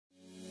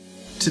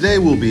Today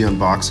we'll be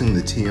unboxing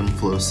the TM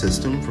Flow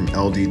system from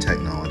LD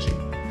Technology.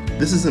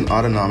 This is an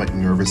autonomic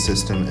nervous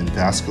system and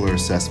vascular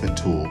assessment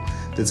tool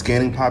that's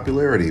gaining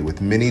popularity with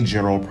many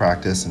general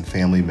practice and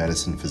family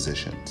medicine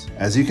physicians.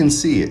 As you can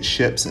see, it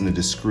ships in a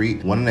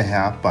discreet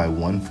 1.5 by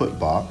 1 foot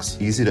box,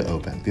 easy to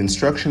open. The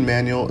instruction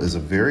manual is a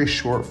very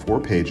short 4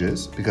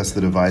 pages because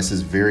the device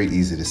is very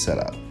easy to set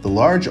up. The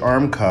large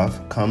arm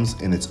cuff comes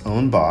in its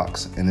own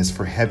box and is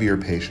for heavier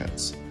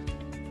patients.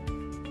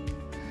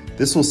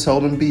 This will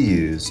seldom be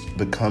used,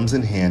 but comes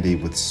in handy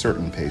with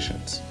certain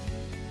patients.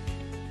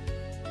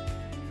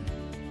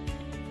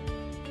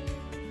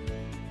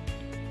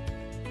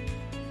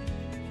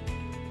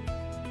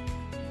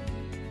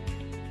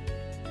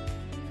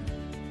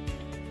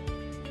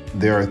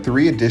 There are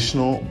 3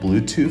 additional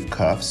Bluetooth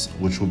cuffs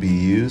which will be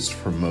used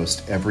for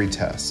most every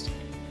test.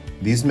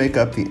 These make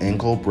up the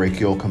ankle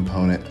brachial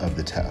component of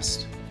the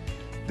test.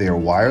 They are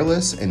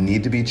wireless and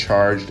need to be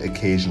charged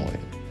occasionally.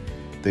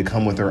 They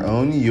come with their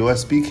own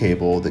USB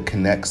cable that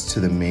connects to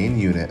the main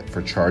unit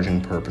for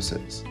charging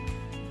purposes.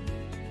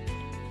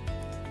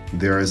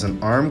 There is an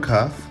arm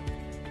cuff,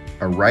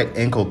 a right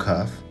ankle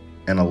cuff,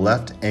 and a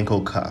left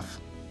ankle cuff.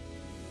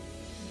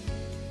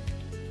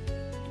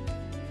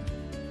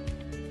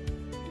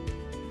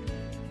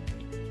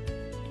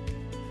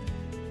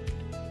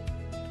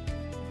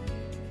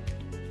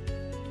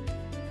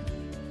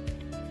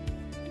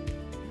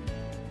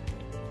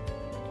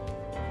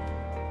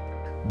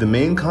 The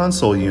main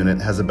console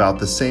unit has about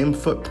the same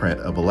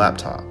footprint of a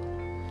laptop.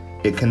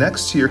 It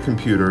connects to your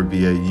computer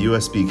via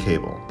USB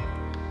cable.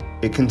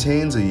 It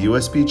contains a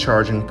USB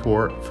charging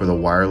port for the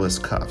wireless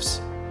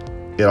cuffs.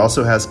 It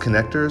also has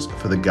connectors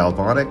for the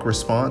galvanic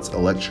response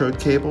electrode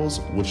cables,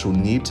 which will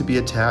need to be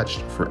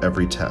attached for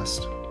every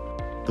test.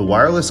 The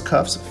wireless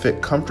cuffs fit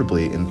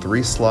comfortably in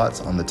 3 slots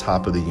on the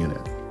top of the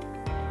unit.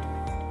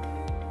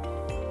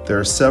 There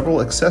are several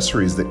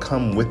accessories that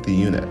come with the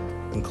unit,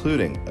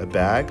 including a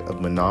bag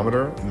of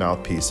manometer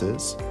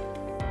mouthpieces,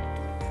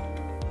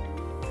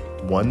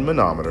 1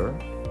 manometer,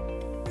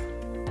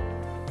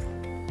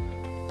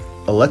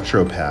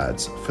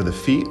 electropads for the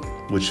feet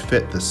which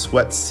fit the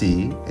sweat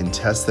C and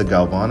test the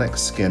galvanic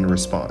skin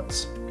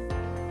response,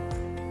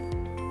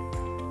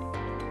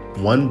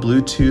 1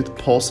 Bluetooth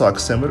pulse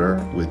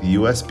oximeter with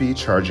USB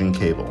charging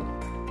cable,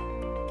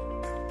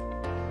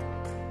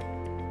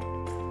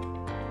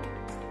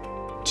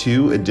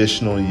 2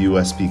 additional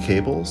USB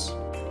cables,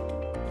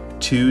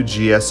 2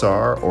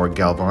 GSR or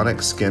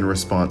galvanic skin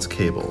response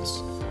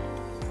cables.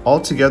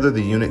 Altogether, the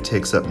unit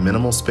takes up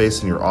minimal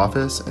space in your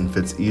office and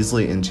fits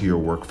easily into your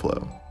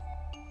workflow.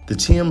 The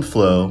TM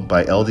Flow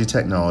by LD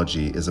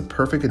Technology is a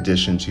perfect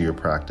addition to your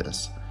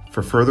practice.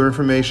 For further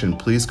information,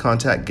 please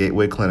contact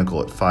Gateway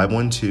Clinical at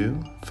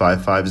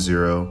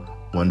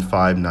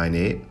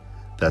 512-550-1598.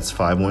 That's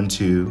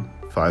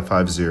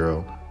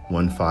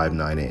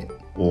 512-550-1598.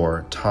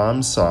 Or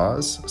Tom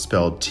Sahs,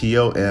 spelled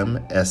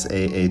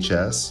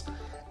TOMSAHS,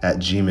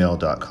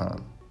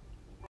 @gmail.com.